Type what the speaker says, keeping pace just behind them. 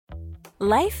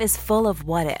Life is full of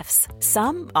what-ifs.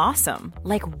 Some awesome,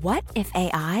 like what if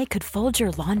AI could fold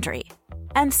your laundry?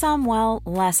 And some, well,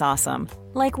 less awesome,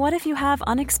 like what if you have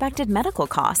unexpected medical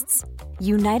costs?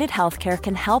 United Healthcare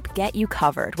can help get you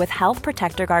covered with Health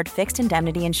Protector Guard fixed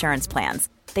indemnity insurance plans.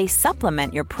 They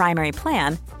supplement your primary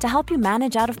plan to help you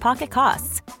manage out-of-pocket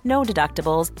costs. No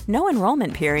deductibles, no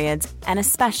enrollment periods, and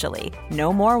especially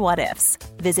no more what-ifs.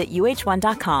 Visit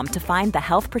uh1.com to find the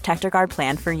Health Protector Guard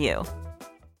plan for you.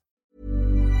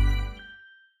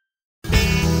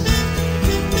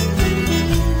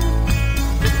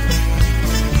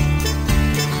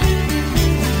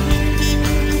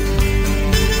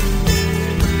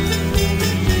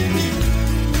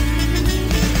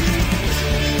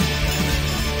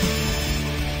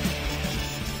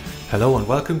 Hello and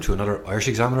welcome to another Irish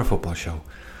Examiner football show.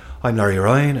 I'm Larry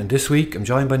Ryan, and this week I'm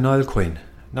joined by Niall Quinn.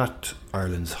 Not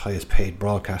Ireland's highest paid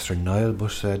broadcaster Niall,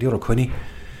 but the other Quinny,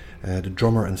 the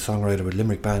drummer and songwriter with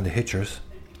Limerick band The Hitchers.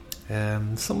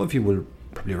 Some of you will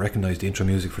probably recognise the intro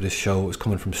music for this show. It was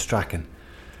coming from Strachan,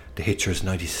 The Hitchers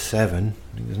 97.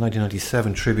 I think it was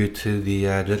 1997 tribute to the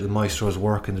Little Maestro's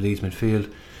work in the Leeds midfield.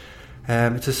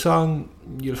 It's a song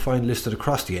you'll find listed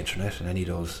across the internet and any of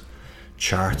those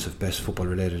charts of best football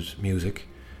related music.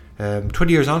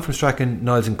 20 years on from Strachan,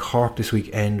 Niall's in Cork this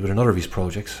weekend with another of his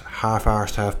projects, Half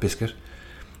Arse Half Biscuit,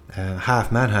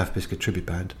 Half Man Half Biscuit tribute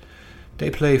band.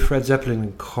 They play Fred Zeppelin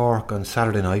in Cork on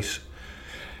Saturday night.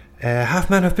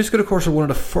 Half Man Half Biscuit, of course, are one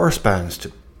of the first bands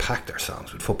to pack their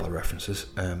songs with football references.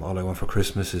 All I Want for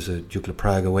Christmas is a Dukla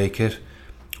Prague away kit,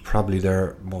 probably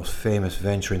their most famous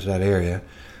venture into that area.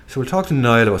 So we'll talk to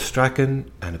Niall about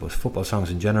Strachan and about football songs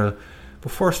in general.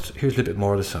 But first, here's a little bit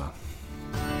more of the song.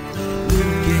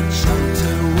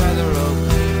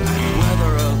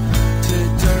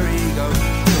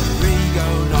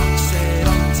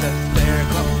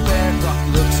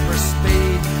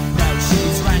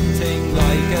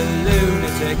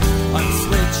 I'm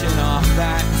switching off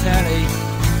that telly.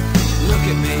 Look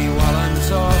at me while I'm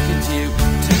talking to you.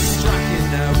 To Strachan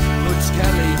now, puts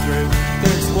Kelly through.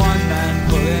 There's one man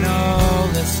pulling all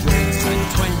the strings, and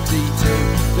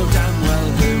 22. Though damn well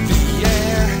who the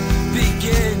air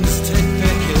begins to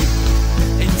pick it.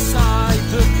 Inside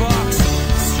the box,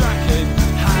 Strachan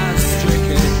has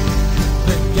stricken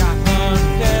the gap on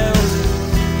Bill.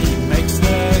 He makes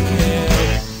the kill.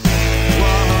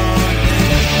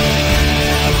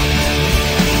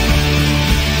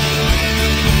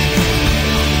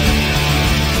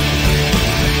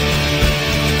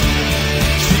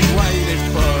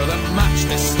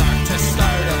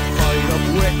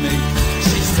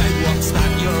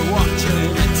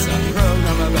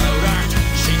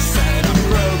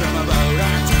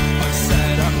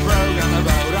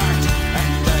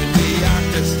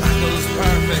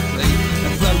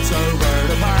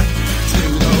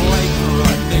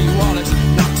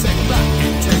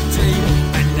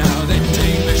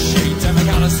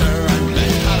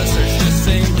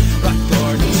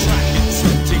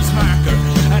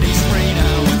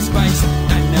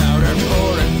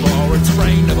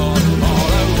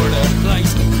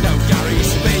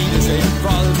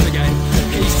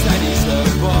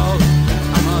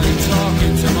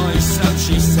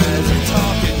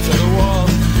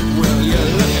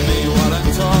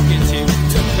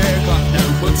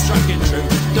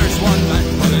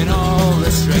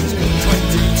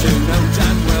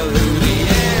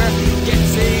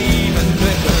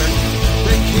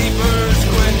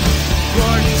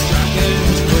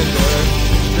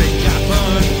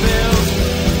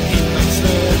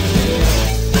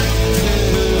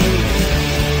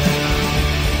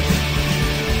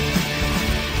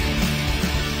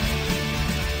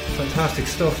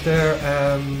 Stuff there.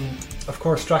 Of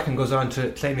course, Strachan goes on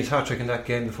to claim his hat-trick in that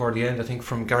game before the end, I think,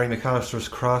 from Gary McAllister's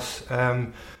cross.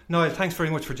 Niall, thanks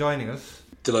very much for joining us.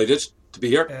 Delighted to be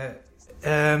here.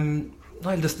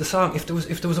 Niall, the song, if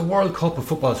there was a World Cup of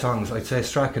football songs, I'd say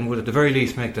Strachan would at the very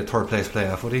least make the third place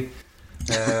playoff, would he?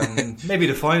 Maybe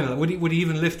the final. Would he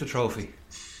even lift the trophy?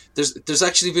 There's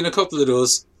actually been a couple of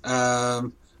those.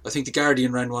 I think the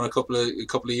Guardian ran one a couple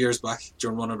of years back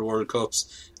during one of the World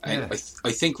Cups. And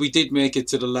I think we did make it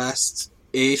to the last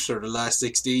 8 or the last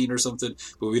 16 or something,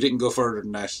 but we didn't go further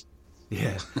than that.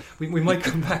 Yeah, we might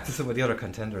come back to some of the other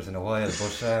contenders in a while,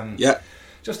 but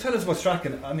just tell us about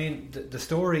Strachan. I mean, the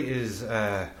story is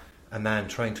a man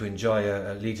trying to enjoy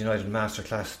a Leeds United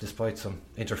masterclass despite some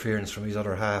interference from his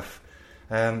other half.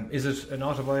 Is it an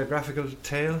autobiographical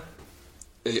tale?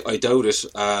 I doubt it.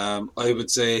 I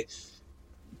would say,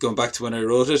 going back to when I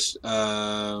wrote it,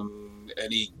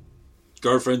 any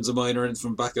girlfriends of mine or anything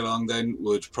from back along then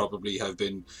would probably have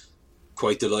been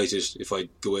quite delighted if I'd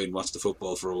go in and watch the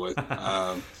football for a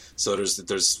while. So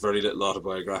there's very little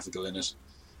autobiographical in it.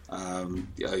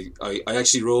 I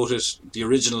actually wrote it, the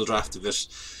original draft of it,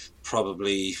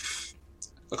 probably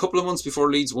a couple of months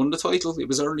before Leeds won the title. It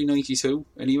was early '92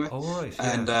 anyway. Oh right.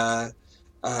 Yeah.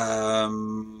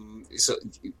 And so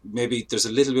maybe there's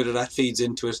a little bit of that feeds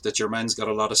into it, that your man's got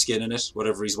a lot of skin in it,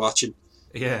 whatever he's watching.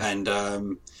 Yeah. And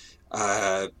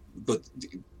but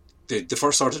the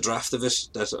first sort of draft of it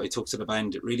that I took to the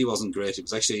band, it really wasn't great. It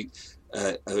was actually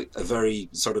a very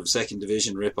sort of second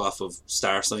division rip-off of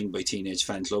Star Signed by Teenage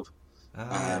Fan Club.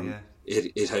 Yeah.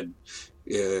 It had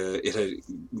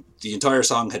the entire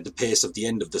song had the pace of the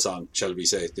end of the song, shall we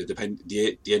say?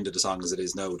 The end of the song as it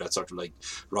is now, that sort of like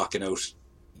rocking out,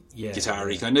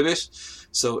 guitar-y kind of bit.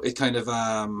 So it kind of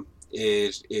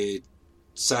it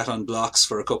sat on blocks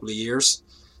for a couple of years.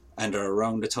 And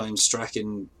around the time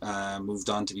Strachan moved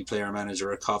on to be player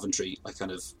manager at Coventry, I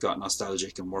kind of got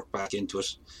nostalgic and worked back into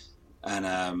it. And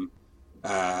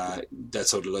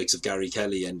that's how the likes of Gary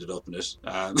Kelly ended up in it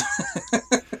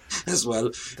as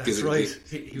well. That's right.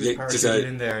 He was partying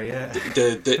in there, yeah.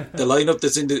 The lineup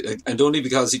that's in the, and only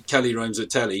because Kelly rhymes with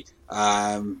Telly, but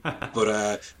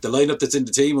the lineup that's in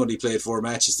the team only played 4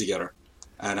 matches together,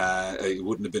 and it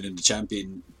wouldn't have been in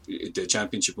the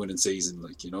championship winning season,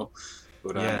 like, you know.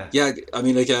 But yeah, I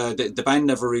mean, like the band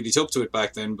never really took to it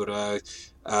back then. But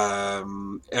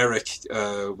Eric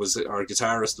was our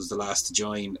guitarist, was the last to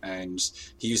join, and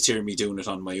he used to hear me doing it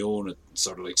on my own at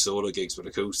sort of like solo gigs with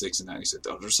acoustics and that. He said,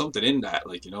 "Oh, there's something in that,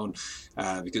 like, you know."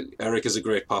 And, because Eric has a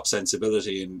great pop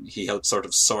sensibility, and he helped sort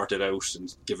of sort it out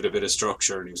and give it a bit of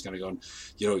structure. And he was kind of going,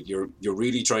 you know, you're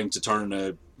really trying to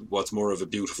turn what's more of a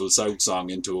beautiful South song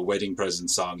into a wedding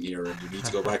present song here, and you need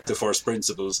to go back to first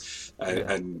principles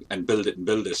and build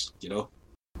it, you know.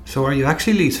 So are you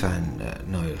actually a Leeds fan,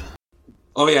 Niall?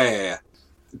 Oh yeah.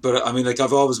 But I mean, like,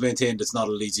 I've always maintained it's not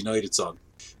a Leeds United song,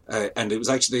 and it was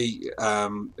actually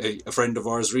a friend of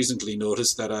ours recently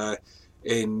noticed that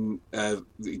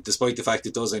despite the fact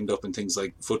it does end up in things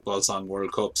like football song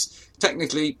World Cups,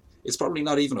 technically it's probably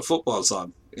not even a football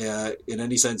song in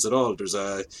any sense at all. There's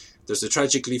a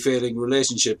tragically failing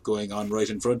relationship going on right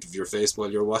in front of your face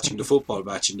while you're watching the football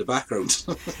match in the background.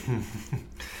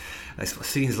 I suppose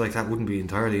scenes like that wouldn't be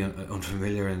entirely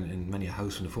unfamiliar in many a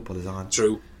house when the football is on.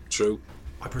 True.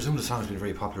 I presume the song's been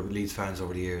very popular with Leeds fans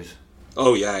over the years.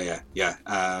 Oh yeah.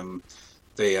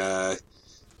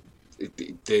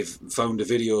 They've found a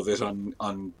video of it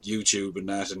on YouTube and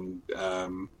that, and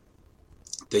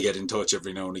they get in touch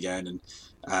every now and again, and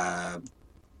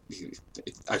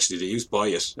actually they used to buy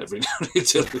it every now and again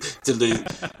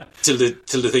till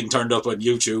the thing turned up on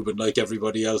YouTube, and like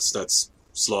everybody else that's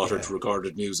slaughtered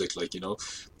recorded music, like, you know.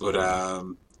 But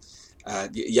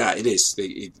yeah, it is.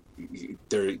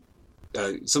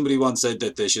 Somebody once said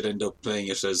that they should end up playing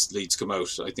it as Leeds Come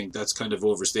Out. I think that's kind of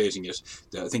overstating it.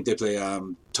 I think they play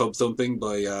Tub Thumping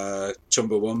by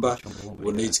Chumbawamba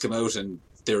when Leeds Come Out, and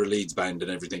they're a Leeds band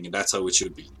and everything, and that's how it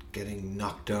should be. Getting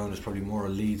knocked down is probably more a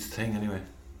Leeds thing anyway.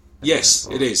 Yes,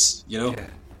 it is, you know. Yeah.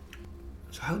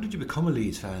 So how did you become a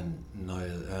Leeds fan,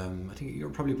 Niall? I think you're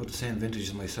probably about the same vintage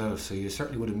as myself, so you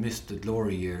certainly would have missed the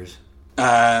glory years.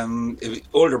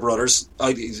 Older brothers.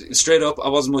 Straight up, I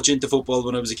wasn't much into football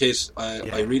when I was a kid.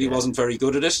 I really wasn't very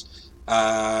good at it,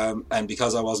 and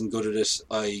because I wasn't good at it,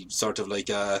 I sort of like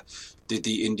did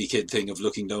the indie kid thing of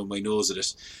looking down my nose at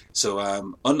it. So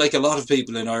unlike a lot of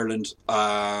people in Ireland,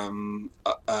 I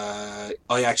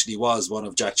actually was one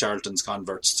of Jack Charlton's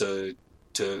converts to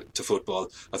football.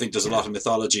 I think there's a lot of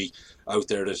mythology out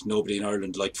there that nobody in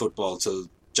Ireland liked football till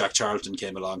Jack Charlton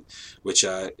came along, which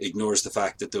ignores the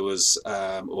fact that there was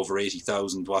over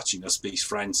 80,000 watching us beat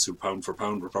France, who pound for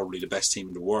pound were probably the best team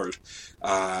in the world,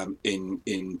 in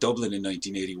Dublin in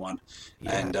 1981.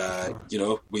 And you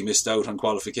know, we missed out on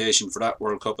qualification for that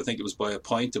World Cup. I think it was by a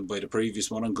point, and by the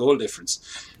previous one on goal difference.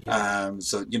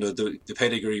 So, you know, the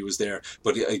pedigree was there,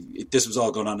 but this was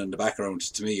all going on in the background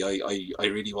to me. I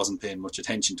really wasn't paying much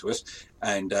attention to it,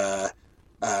 and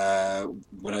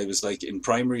when I was like in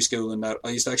primary school and that, I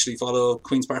used to actually follow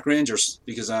Queen's Park Rangers,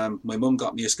 because my mum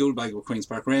got me a school bag with Queen's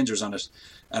Park Rangers on it,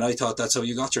 and I thought that's how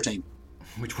you got your team.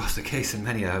 Which was the case in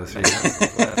many houses.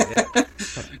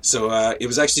 So it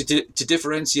was actually to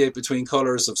differentiate between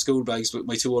colours of school bags with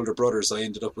my 2 older brothers. I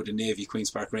ended up with a navy Queen's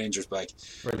Park Rangers bag.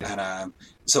 Brilliant. And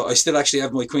so I still actually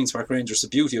have my Queen's Park Rangers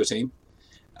Subutio team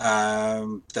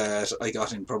that I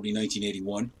got in probably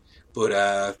 1981,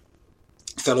 but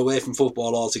fell away from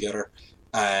football altogether,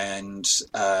 and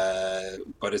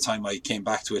by the time I came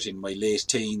back to it in my late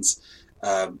teens,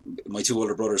 my two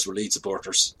older brothers were Leeds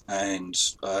supporters, and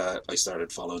I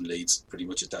started following Leeds pretty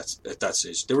much at that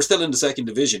stage. They were still in the second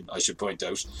division, I should point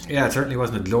out. Yeah, it certainly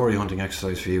wasn't a glory hunting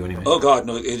exercise for you anyway. Oh God,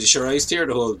 no! I steered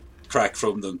the whole crack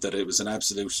from them that it was an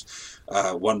absolute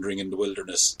wandering in the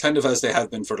wilderness, kind of as they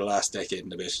have been for the last decade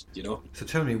and a bit, you know. So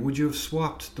tell me, would you have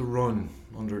swapped the run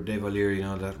under Dave O'Leary,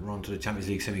 that run to the Champions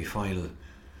League semi-final,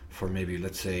 for maybe,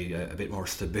 let's say, a bit more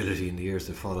stability in the years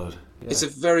that followed? Yeah. It's a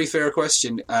very fair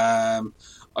question. I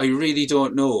really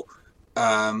don't know.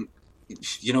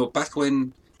 Back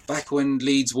when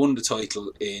Leeds won the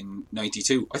title in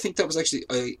 '92, I think that was actually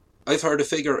I've heard a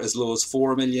figure as low as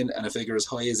 4 million and a figure as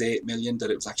high as 8 million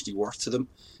that it was actually worth to them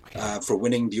for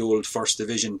winning the old First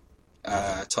Division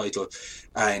title.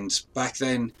 And back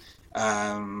then,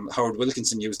 Howard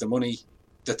Wilkinson used the money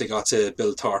that they got to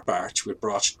build Thorpe Arch,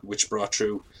 which brought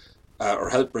through or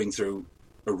helped bring through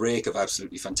a rake of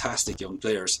absolutely fantastic young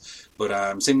players.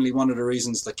 But seemingly one of the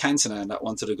reasons that Cantona and that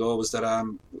wanted to go was that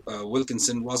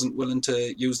Wilkinson wasn't willing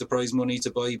to use the prize money to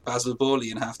buy Basil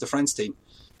Bowley and half the France team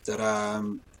that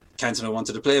Cantona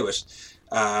wanted to play with.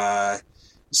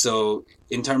 So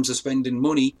in terms of spending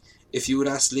money, if you would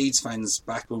ask Leeds fans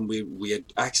back when we had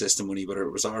access to money, whether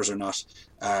it was ours or not,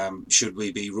 should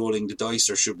we be rolling the dice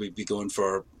or should we be going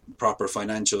for proper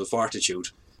financial fortitude?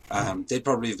 They'd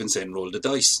probably have been saying roll the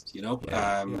dice, you know.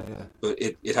 But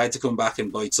it had to come back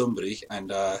and bite somebody,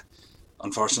 and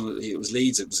unfortunately it was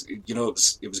Leeds.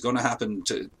 It was going to happen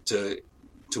to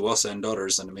us and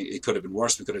others, and I mean it could have been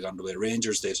worse. We could have gone the way the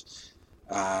Rangers did,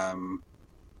 and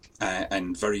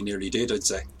very nearly did, I'd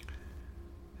say.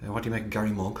 What do you make of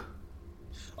Gary Monk?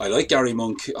 I like Gary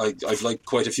Monk. I've liked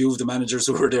quite a few of the managers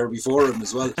who were there before him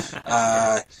as well.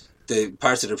 The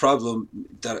part of the problem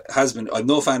that has been, I'm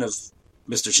no fan of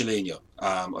Mr. Chiellini.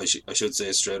 I should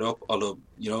say straight up, although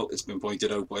it's been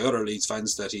pointed out by other Leeds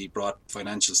fans that he brought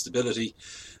financial stability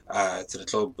to the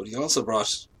club, but he also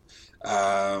brought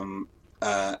an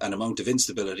amount of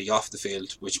instability off the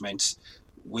field, which meant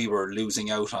we were losing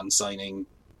out on signing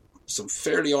some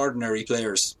fairly ordinary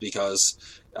players because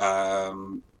a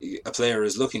player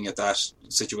is looking at that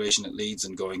situation at Leeds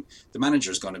and going, the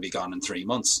manager's going to be gone in 3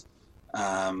 months,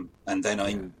 and then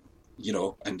I'm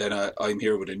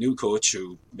here with a new coach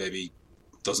who maybe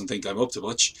doesn't think I'm up to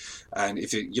much. And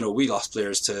if we lost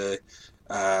players to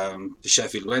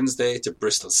Sheffield Wednesday, to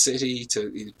Bristol City,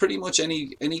 to pretty much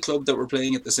any club that were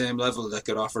playing at the same level that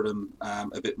could offer them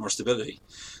a bit more stability.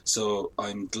 So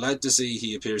I'm glad to see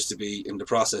he appears to be in the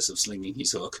process of slinging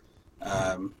his hook,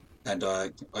 and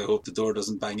I hope the door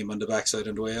doesn't bang him on the backside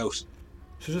on the way out.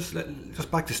 So just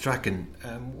back to Strachan.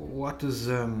 What does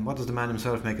the man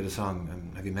himself make of the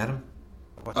song? Have you met him?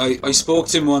 I spoke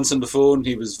to him once on the phone.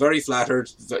 He was very flattered,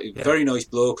 very nice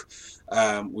bloke.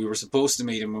 We were supposed to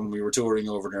meet him when we were touring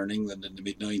over there in England in the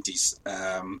mid-90s,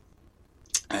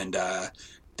 and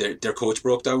their coach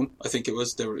broke down. I think it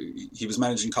was he was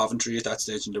managing Coventry at that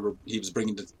stage, and he was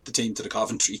bringing the team to the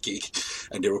Coventry gig,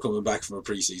 and they were coming back from a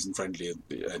pre-season friendly.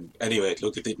 And anyway,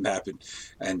 look, it didn't happen,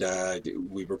 and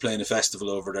we were playing a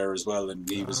festival over there as well, and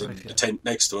he was in the tent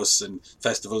next to us. And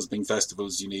festivals being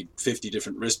festivals, you need 50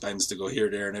 different wristbands to go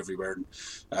here, there, and everywhere,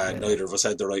 and neither of us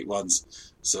had the right ones.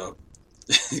 So,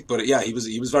 but yeah, he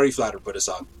was very flattered by the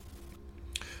song.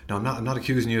 No, I'm not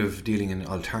accusing you of dealing in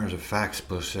alternative facts,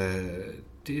 but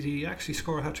did he actually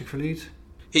score a hat-trick for Leeds?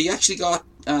 He actually got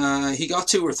 2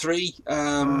 or 3,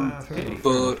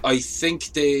 but I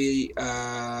think they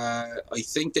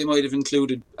might have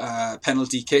included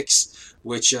penalty kicks,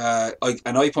 which I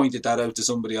pointed that out to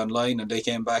somebody online, and they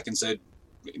came back and said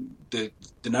the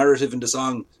narrative in the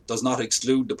song does not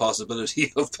exclude the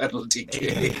possibility of penalty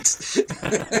kicks.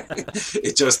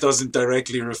 It just doesn't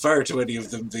directly refer to any of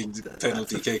them being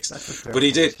penalty kicks. But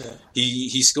he did.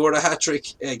 He scored a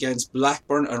hat-trick against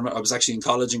Blackburn. I was actually in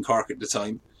college in Cork at the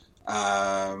time.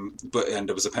 And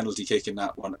there was a penalty kick in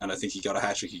that one, and I think he got a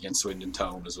hat-trick against Swindon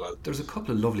Town as well. There's a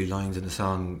couple of lovely lines in the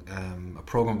song. A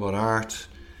programme about art.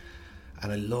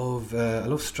 And I love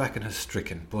Strachan has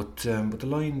stricken, but the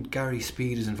line Gary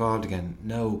Speed is involved again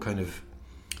now, kind of,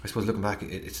 I suppose looking back,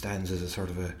 it stands as a sort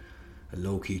of a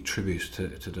low-key tribute to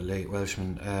the late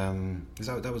Welshman.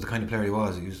 That was the kind of player he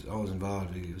was. He was always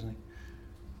involved, really, wasn't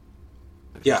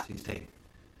he? Yeah.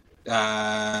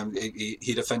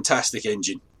 He had a fantastic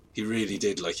engine. He really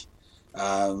did.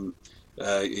 Another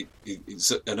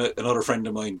friend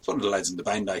of mine, one of the lads in the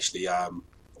band actually,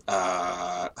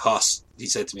 Haas, he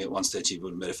said to me at one stage he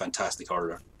would have made a fantastic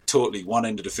hurler. Totally one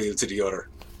end of the field to the other.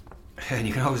 And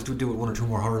you can always do it with 1 or 2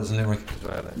 more hurlers in Limerick as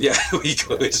well. Yeah, we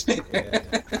could.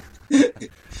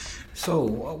 So,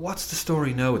 what's the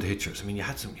story now with the Hitchers? I mean, you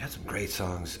had some great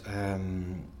songs. I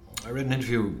read an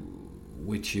interview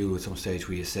with you at some stage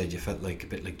where you said you felt like a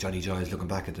bit like Johnny Giles looking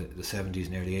back at the 70s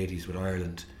and early 80s with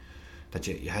Ireland, that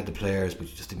you had the players but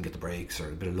you just didn't get the breaks, or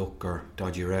a bit of luck or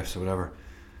dodgy refs or whatever.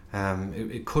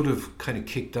 It could have kind of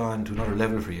kicked on to another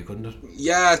level for you, couldn't it?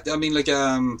 Yeah, I mean, like,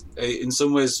 in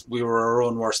some ways we were our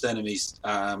own worst enemies,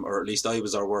 or at least I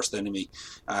was our worst enemy.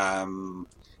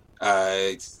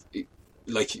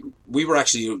 Like, we were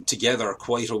actually together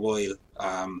quite a while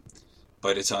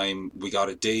by the time we got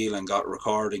a deal and got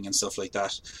recording and stuff like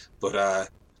that. But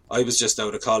I was just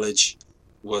out of college,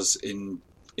 was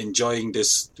enjoying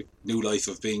this new life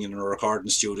of being in a recording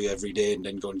studio every day and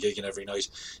then going gigging every night,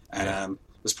 and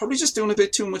was probably just doing a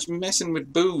bit too much messing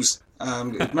with booze.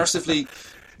 Mercifully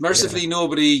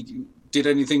nobody did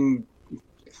anything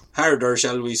harder,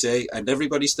 shall we say, and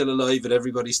everybody's still alive and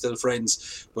everybody's still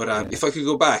friends. But if I could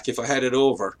go back, if I had it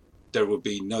over, there would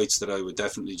be nights that I would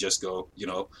definitely just go,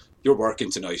 you're working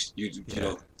tonight. You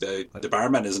know, the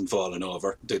barman isn't falling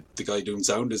over. The guy doing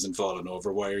sound isn't falling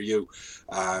over. Why are you?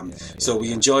 So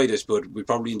we enjoyed it, but we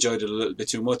probably enjoyed it a little bit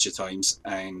too much at times,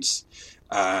 and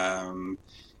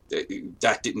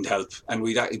that didn't help. And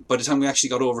by the time we actually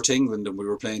got over to England and we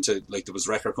were playing to, like, there was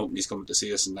record companies coming to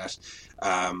see us and that,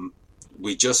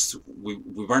 we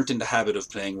weren't in the habit of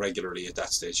playing regularly at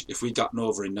that stage. If we'd gotten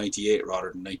over in 98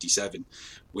 rather than 97,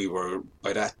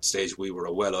 by that stage we were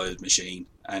a well-oiled machine,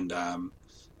 and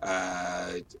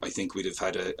I think we'd have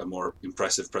had a more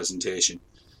impressive presentation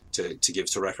to give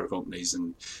to record companies,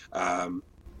 and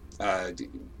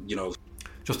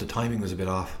just the timing was a bit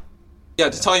off. Yeah,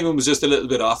 the timing was just a little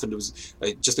bit off, and there was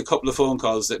just a couple of phone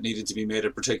calls that needed to be made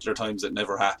at particular times that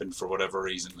never happened for whatever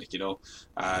reason. Like,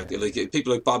 like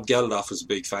people like Bob Geldof was a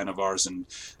big fan of ours, and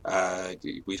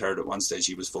we'd heard at one stage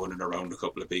he was phoning around a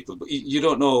couple of people. But you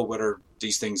don't know whether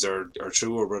these things are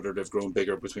true or whether they've grown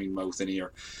bigger between mouth and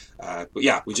ear. But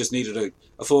yeah, we just needed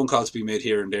a phone call to be made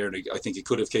here and there, and I think it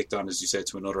could have kicked on, as you said,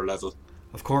 to another level.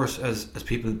 Of course, as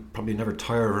people probably never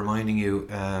tire of reminding you,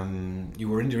 you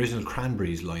were in the original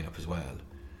Cranberries lineup as well.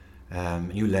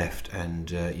 And you left,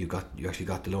 and you actually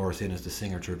got Dolores in as the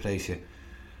singer to replace you.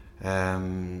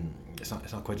 It's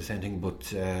not quite the same thing, but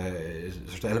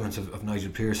there's elements of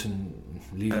Nigel Pearson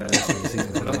leaving the rest of the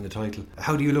season without winning the title.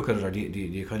 How do you look at it, or do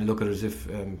you kind of look at it as if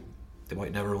they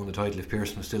might never win the title if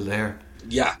Pearson was still there?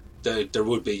 Yeah, there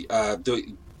would be.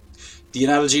 The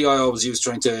analogy I always use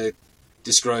trying to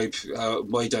describe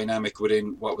my dynamic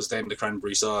within what was then the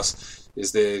Cranberry Sauce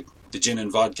is the gin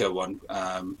and vodka one.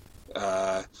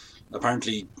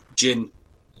 Apparently gin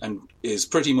is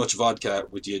pretty much vodka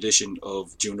with the addition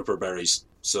of juniper berries.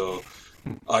 So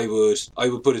I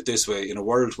would put it this way: in a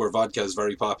world where vodka is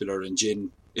very popular and gin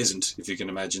isn't, if you can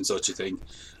imagine such a thing,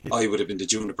 I would have been the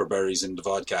juniper berries in the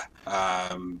vodka.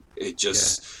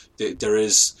 There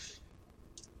is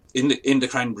in the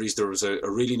Cranberries, there was a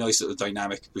really nice little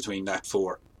dynamic between that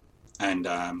four, and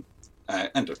I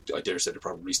dare say there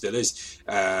probably still is.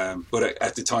 But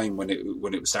at the time when it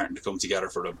was starting to come together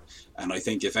for them, and I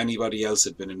think if anybody else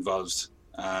had been involved,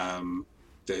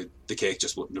 the cake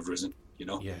just wouldn't have risen.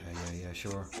 Yeah,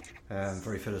 sure.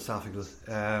 Very philosophical.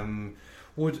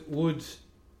 Would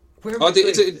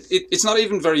it's not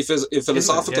even very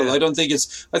philosophical. I don't think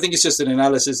it's. I think it's just an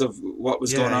analysis of what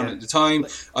was going on at the time.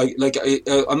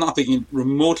 I'm not being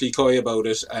remotely coy about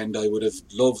it, and I would have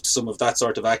loved some of that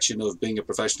sort of action of being a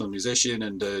professional musician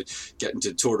and getting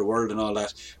to tour the world and all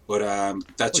that. But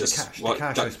the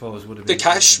cash, I suppose, would have been. The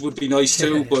cash would be nice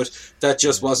too, but that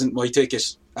just wasn't my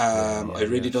ticket. I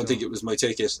really don't think it was my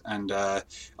ticket, and I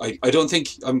don't think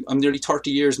I'm nearly 30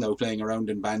 years now playing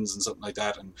around in bands and something like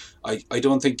that, and I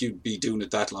don't think you'd be doing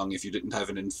it that long if you didn't have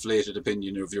an inflated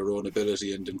opinion of your own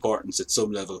ability and importance at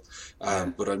some level.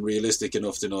 But I'm realistic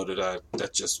enough to know that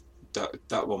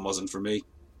that one wasn't for me.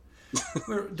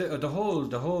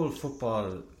 the whole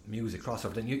football music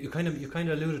crossover. Then you kind of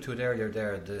alluded to it earlier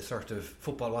there. The sort of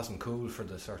football wasn't cool for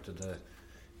the sort of the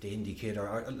indie kid,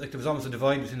 or like there was almost a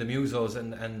divide between the musos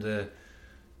and the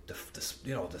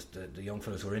young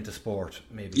fellas who were into sport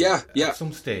maybe at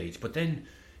some stage. But then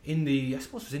I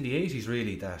suppose it was in the 80s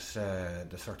really that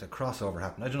the sort of crossover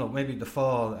happened. I don't know, maybe The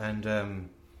Fall and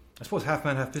I suppose Half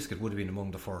Man Half Biscuit would have been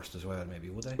among the first as well, maybe,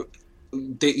 would they?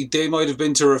 They might have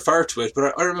been to refer to it,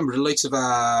 but I remember the likes of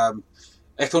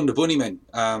Echo and the Bunnymen.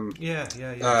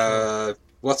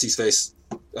 What's his face?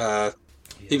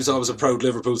 He was always a proud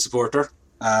Liverpool supporter.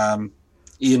 Ian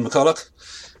McCulloch,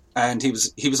 and he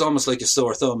was almost like a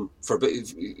sore thumb for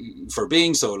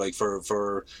being so, like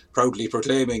for proudly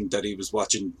proclaiming that he was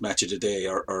watching Match of the Day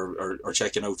or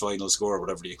checking out Final Score, or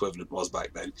whatever the equivalent was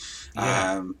back then.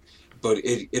 But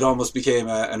it almost became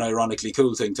an ironically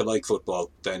cool thing to like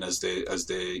football then, as the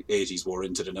 80s wore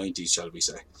into the 90s, shall we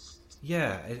say.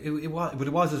 Yeah, it was, but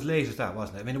it was as late as that,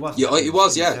 wasn't it? I mean, it wasn't. Yeah, it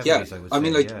was. Yeah, 70s, yeah. would I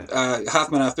mean, say, like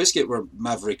Half Man Half Biscuit were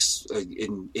Mavericks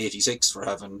in '86 for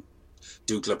having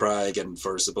Dukla Prague and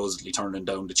for supposedly turning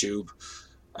down the Tube,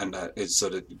 and it's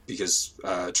sort of because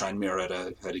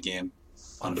Tranmere had a game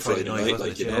on the Friday night,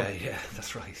 like you know. Yeah,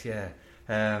 that's right. Yeah.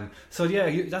 So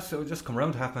yeah, that's just come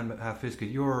round to Half Man Half Biscuit.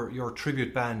 Your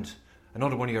tribute band,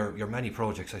 another one of your many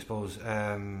projects, I suppose.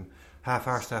 Half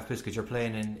Arse Half Biscuit. You're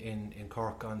playing in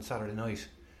Cork on Saturday night.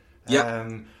 Yeah.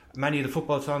 Many of the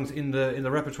football songs in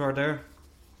the repertoire there.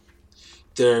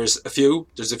 There's a few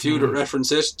that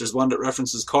reference it. There's one that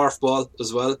references Corfball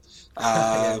as well.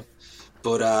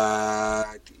 But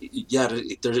yeah,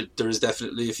 there is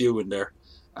definitely a few in there.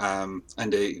 And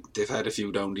they've had a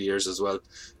few down the years as well.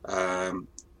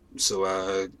 So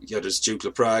there's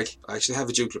Dukla Prague. I actually have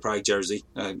a Dukla Prague jersey,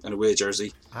 an away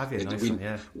jersey. Have you? Nice one,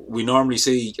 yeah. We normally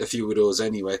see a few of those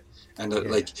anyway, and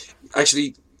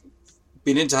actually,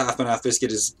 being into Half Man Half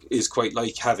Biscuit is quite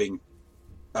like having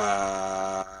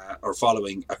or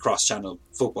following a cross-channel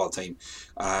football team.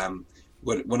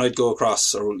 When I'd go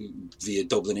across or via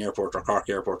Dublin Airport or Cork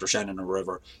Airport or Shannon or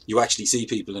wherever, you actually see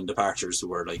people in departures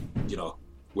who are like, you know,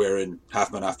 wearing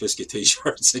Half Man Half Biscuit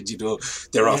t-shirts, and you know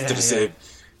they're off to the same.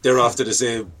 They're off to the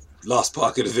same lost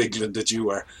pocket of England that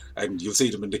you are, and you'll see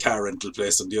them in the car rental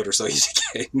place on the other side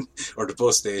again, or the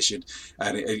bus station,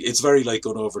 and it's very like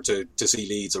going over to see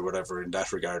Leeds or whatever in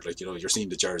that regard. Like, you know, you're seeing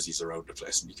the jerseys around the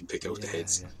place, and you can pick out the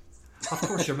heads. Yeah. Of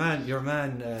course, your man,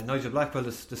 Nigel Blackwell,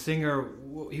 the singer,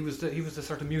 he was the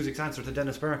sort of music's answer to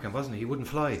Dennis Bergkamp, wasn't he? He wouldn't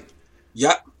fly.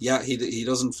 Yeah, he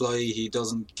doesn't fly. He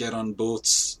doesn't get on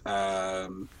boats.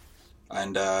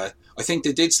 And I think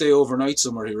they did stay overnight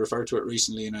somewhere. He referred to it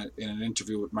recently in an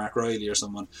interview with Mark Riley or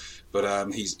someone.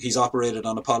 But he's operated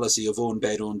on a policy of own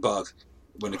bed, own bog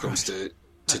when it comes to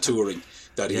touring.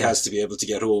 That he has to be able to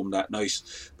get home that night.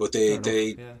 But they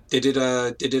did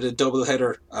a double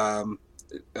header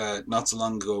not so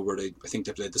long ago where I think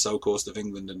they played the south coast of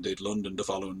England and did London the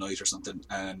following night or something.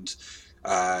 And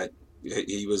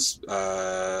he was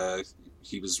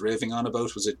raving on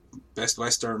about, was it Best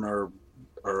Western or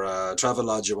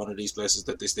Travelodge or one of these places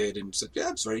that they stayed in. Said, yeah,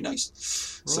 it's very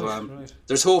nice. Right, so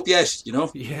there's hope yet, you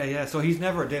know. Yeah. So they've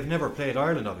never played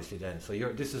Ireland, obviously. Then, so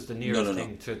this is the nearest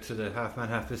thing to the Half Man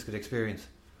Half Biscuit experience.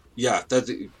 Yeah,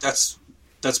 that's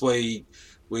why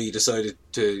we decided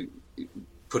to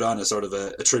put on a sort of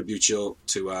a tribute show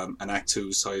to an act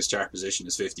whose highest chart position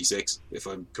is 56, if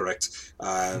I'm correct.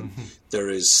 There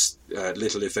is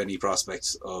little, if any,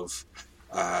 prospects of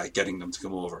getting them to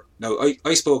come over. Now,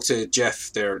 I spoke to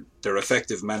Jeff, their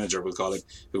effective manager, we'll call him,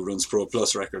 who runs Pro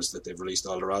Plus Records that they've released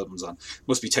all their albums on.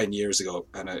 Must be 10 years ago.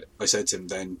 And I said to him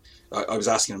then, I was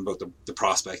asking him about the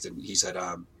prospect, and he said,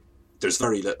 there's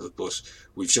very little, but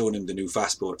we've shown him the new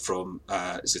fast boat from,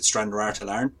 is it Stranraer to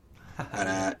Larne?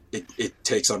 And it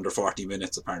takes under 40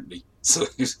 minutes, apparently. So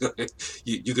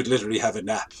you could literally have a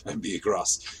nap and be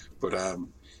across. But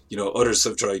you know, others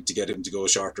have tried to get him to go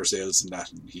shorter sails and that.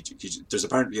 And there's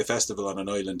apparently a festival on an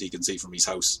island he can see from his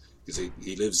house, because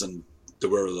he lives in the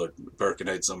Wirral or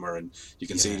Birkenhead somewhere, and you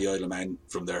can see the Isle of Man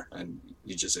from there. And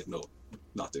he just said, no,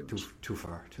 not doing it. Too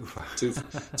far. Too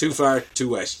far, too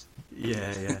wet.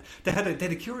 Yeah. They had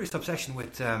a curious obsession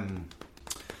with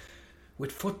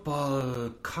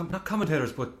football, not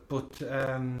commentators, but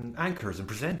anchors and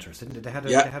presenters. Didn't they?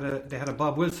 They had a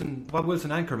Bob Wilson. Bob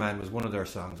Wilson Anchorman was one of their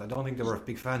songs. I don't think they were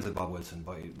big fans of Bob Wilson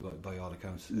by all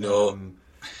accounts. No.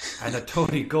 And a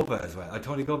Tony Gubba as well.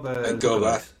 Tony Gubba.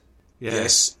 Gubba. Yeah.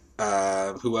 Yes.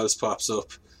 Who else pops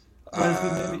up?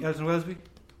 Welsby, Elton Welsby.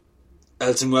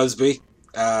 Elton Welsby.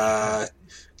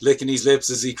 Licking his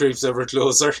lips as he creeps ever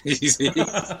closer. He's in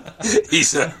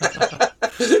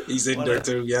there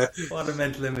too, yeah. What a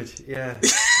mental image, yeah.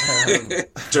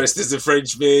 Dressed as a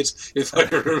French maid.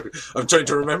 I'm trying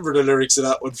to remember the lyrics of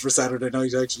that one for Saturday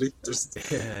night, actually.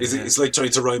 It's like trying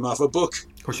to rhyme off a book.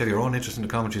 Of course, you have your own interest in the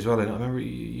commentary as well. I remember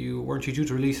weren't you due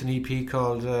to release an EP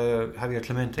called Javier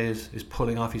Clemente is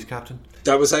Pulling Off His Captain?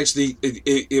 That was actually,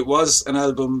 it was an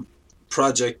album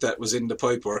project that was in the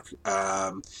pipework.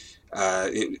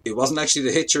 It wasn't actually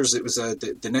the Hitchers. It was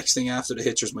the next thing after the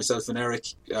Hitchers. Myself and Eric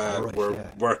were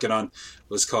working on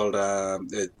was called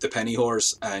the Penny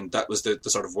Whores, and that was the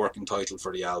sort of working title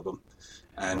for the album.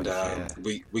 And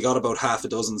we got about half a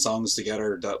dozen songs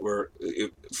together that were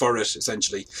for it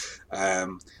essentially,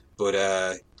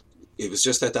 but it was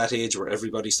just at that age where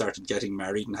everybody started getting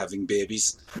married and having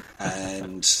babies,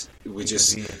 and we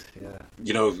just,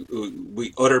 you know,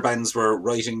 other bands were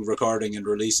writing, recording, and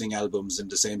releasing albums in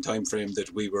the same time frame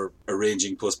that we were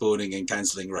arranging, postponing, and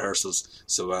cancelling rehearsals.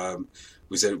 So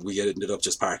we said we ended up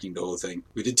just parking the whole thing.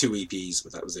 We did 2 EPs,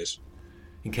 but that was it.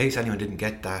 In case anyone didn't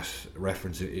get that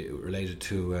reference, it related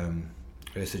to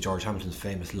George Hamilton's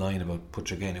famous line about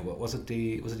put your game in. Was it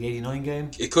the '89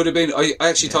 game? It could have been. I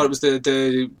actually thought it was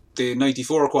the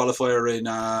 '94 qualifier in.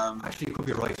 Actually, you could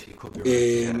be right.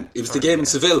 It was the game in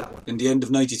Seville in the end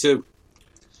of '92,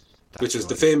 which was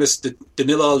the famous the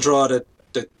 0-0 draw that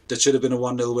should have been a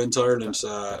 1-0 win to Ireland.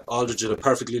 Aldridge had a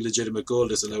perfectly legitimate goal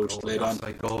disallowed late on.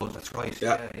 Goal, that's right.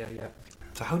 Yeah.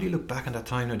 So how do you look back on that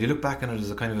time now? Do you look back on it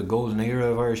as a kind of a golden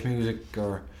era of Irish music?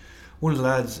 Or one of the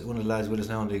lads with us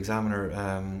now on the Examiner,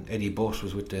 Eddie Butt,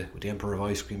 was with the Emperor of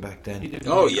Ice Cream back then.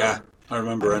 Oh yeah, I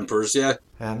remember Emperors. Yeah.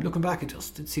 Looking back, it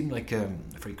seemed like a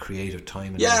very creative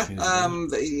time. Yeah,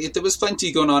 there was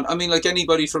plenty going on. I mean, like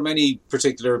anybody from any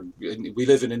particular, we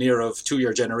live in an era of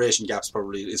 2-year generation gaps.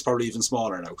 It's probably even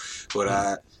smaller now.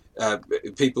 But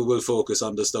people will focus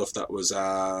on the stuff that was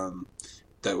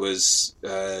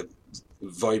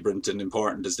vibrant and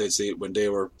important as they'd see it when they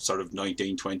were sort of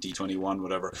 19, 20, 21,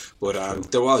 whatever.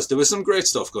 But there was some great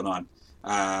stuff going on.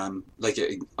 Like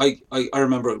I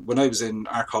remember when I was in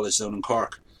our college down in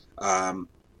Cork, there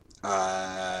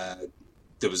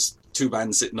was 2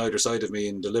 bands sitting either side of me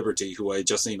in the Liberty who I had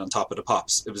just seen on Top of the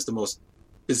Pops. It was the most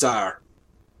bizarre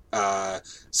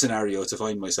scenario to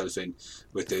find myself in,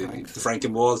 with the Frank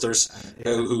and Walters,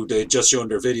 who they'd just shown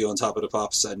their video on Top of the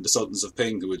Pops, and the Sultans of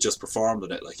Ping, who had just performed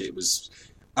on it. Like, it was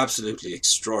absolutely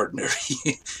extraordinary.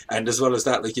 And as well as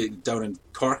that, like down in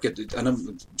Cork, and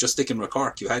I'm just sticking with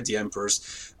Cork, you had the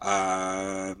Emperors, you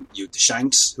had the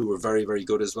Shanks, who were very, very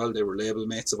good as well. They were label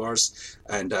mates of ours,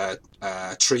 and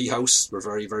Treehouse were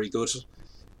very, very good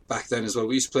back then as well.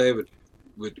 We used to play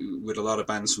with a lot of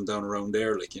bands from down around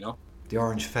there, like, you know. The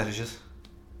Orange Fetishes.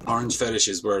 Orange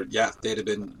Fetishes were, yeah, they'd have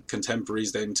been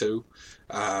contemporaries then too.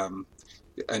 And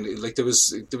like there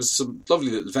was some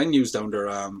lovely little venues down there.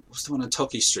 What's the one on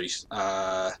Tuckey Street?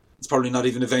 It's probably not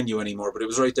even a venue anymore, but it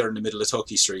was right there in the middle of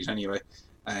Tuckey Street anyway.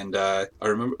 And I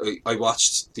remember I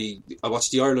watched the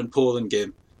Ireland-Poland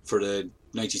game for the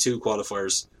 '92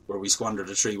 qualifiers, where we squandered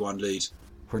a 3-1 lead.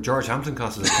 Where George Hampton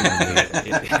cost us a lead.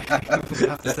 You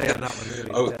have to say on that one,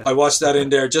 really. I watched that in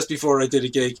there just before I did a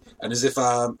gig, and as if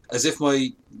my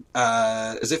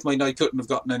night couldn't have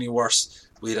gotten any worse,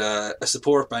 we had a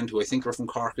support band who I think were from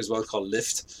Cork as well, called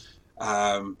Lift,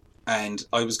 and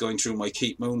I was going through my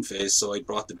Keith Moon phase, so I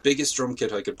brought the biggest drum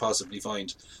kit I could possibly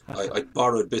find. I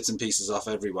borrowed bits and pieces off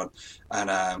everyone,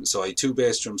 and so I had 2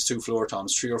 bass drums, 2 floor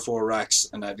toms, 3 or 4 racks,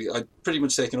 and I'd pretty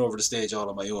much taken over the stage all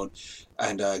on my own.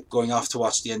 And going off to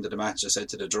watch the end of the match, I said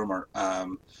to the drummer,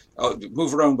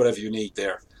 move around whatever you need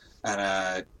there,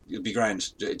 and it'll be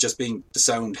grand. Just being the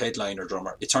sound headliner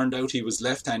drummer. It turned out he was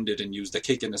left-handed and used a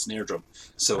kick and a snare drum.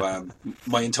 So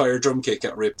my entire drum kit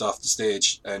got ripped off the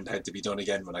stage and had to be done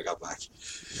again when I got back.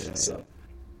 Yeah, so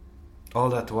all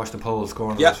that to watch the Poles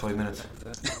score in the last 5 minutes.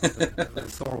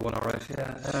 Sore one, all right.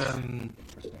 Yeah.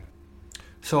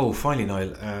 So finally,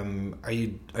 Niall, are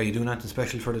you doing anything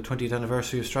special for the 20th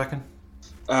anniversary of Strachan?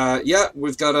 Yeah,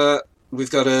 we've got a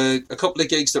couple of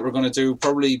gigs that we're going to do,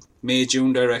 probably May,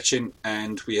 June direction,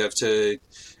 and we have to.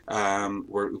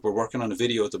 We're working on a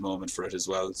video at the moment for it as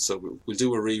well, so we'll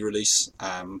do a re-release.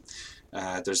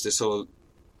 There's this whole.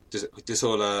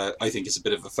 I think it's a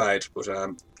bit of a fad, but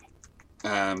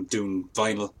doing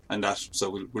vinyl and that, so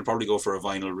we'll probably go for a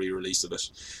vinyl re-release of it,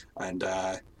 and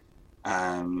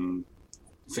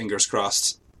fingers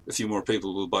crossed, a few more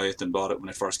people will buy it than bought it when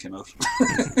it first came out.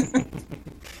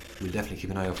 We'll definitely keep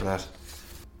an eye out for that.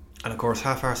 And of course,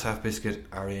 Half Arse Half Biscuit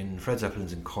are in Fred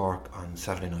Zeppelin's in Cork on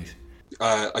Saturday night.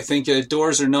 I think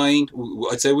doors are 9.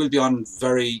 I'd say we'll be on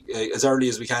very as early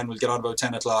as we can. We'll get on about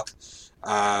 10 o'clock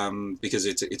because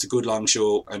it's a good long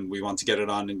show and we want to get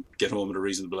it on and get home at a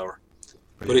reasonable hour.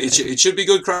 Brilliant. But it should be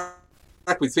good crack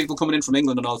with people coming in from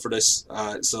England and all for this.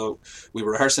 So we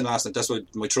were rehearsing last night. That's why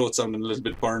my throat's sounding a little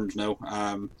bit burned now.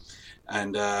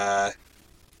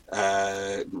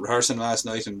 Rehearsing last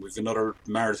night, and we've another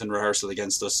marathon rehearsal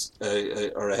against us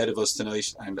or ahead of us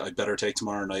tonight, and I'd better take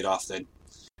tomorrow night off then.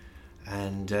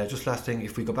 And just last thing,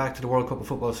 if we go back to the World Cup of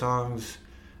Football songs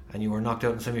and you were knocked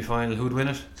out in the semi-final, who'd win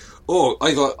it? Oh,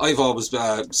 I've always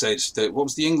said that, what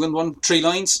was the England one? 3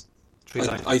 Lines? 3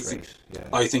 Lines.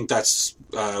 I think that's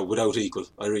without equal.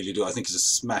 I really do. I think it's a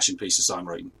smashing piece of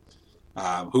songwriting.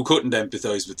 Who couldn't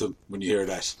empathise with them when you hear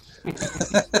that?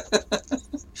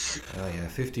 Oh yeah,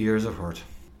 50 years of hurt.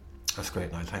 That's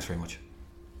great, Niall. Thanks very much.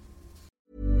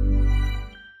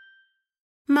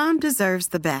 Mom deserves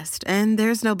the best, and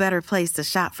there's no better place to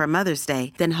shop for Mother's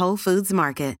Day than Whole Foods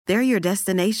Market. They're your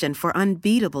destination for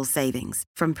unbeatable savings,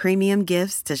 from premium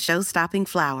gifts to show-stopping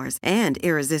flowers and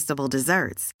irresistible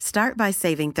desserts. Start by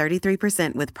saving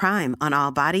 33% with Prime on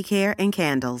all body care and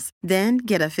candles. Then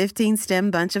get a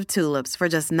 15-stem bunch of tulips for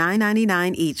just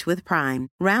 $9.99 each with Prime.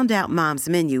 Round out Mom's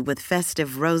menu with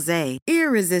festive rosé,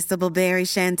 irresistible berry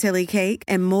chantilly cake,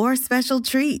 and more special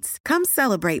treats. Come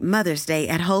celebrate Mother's Day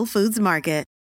at Whole Foods Market.